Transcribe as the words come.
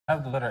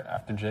Have the letter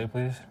after J,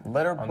 please.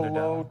 Letter Under,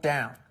 below,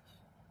 down.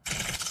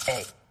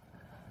 A.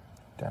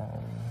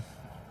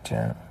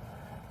 Down.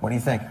 What do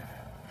you think?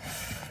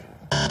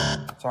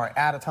 Sorry,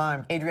 out of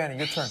time. Adriana,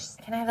 your turn.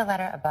 Can I have the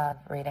letter above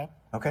reading?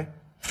 Okay.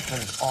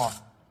 Letter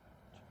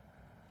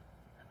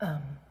R.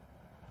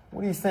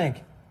 What do you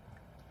think?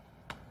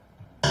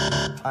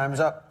 Time's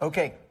up.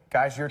 Okay,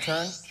 guys, your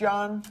turn.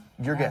 John,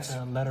 your guess.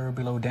 The letter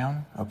below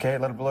down. Okay,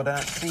 letter below,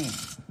 down. C.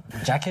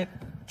 Jacket.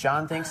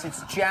 John thinks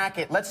it's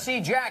jacket. Let's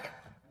see jacket.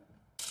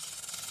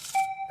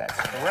 That's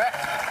correct.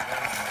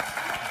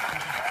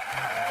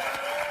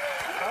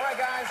 All right,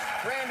 guys.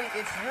 Randy,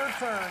 it's your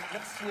turn.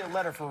 Let's see a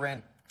letter for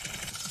Randy.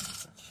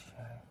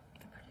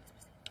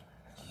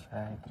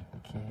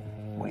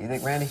 What do you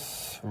think, Randy?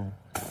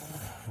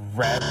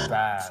 Red.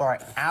 Sorry,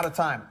 out of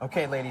time.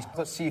 Okay, ladies,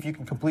 let's see if you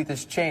can complete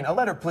this chain. A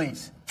letter,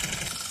 please.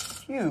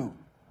 Q.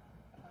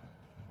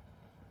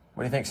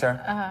 What do you think,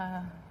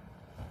 Sarah?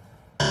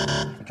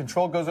 The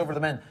control goes over to the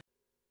men.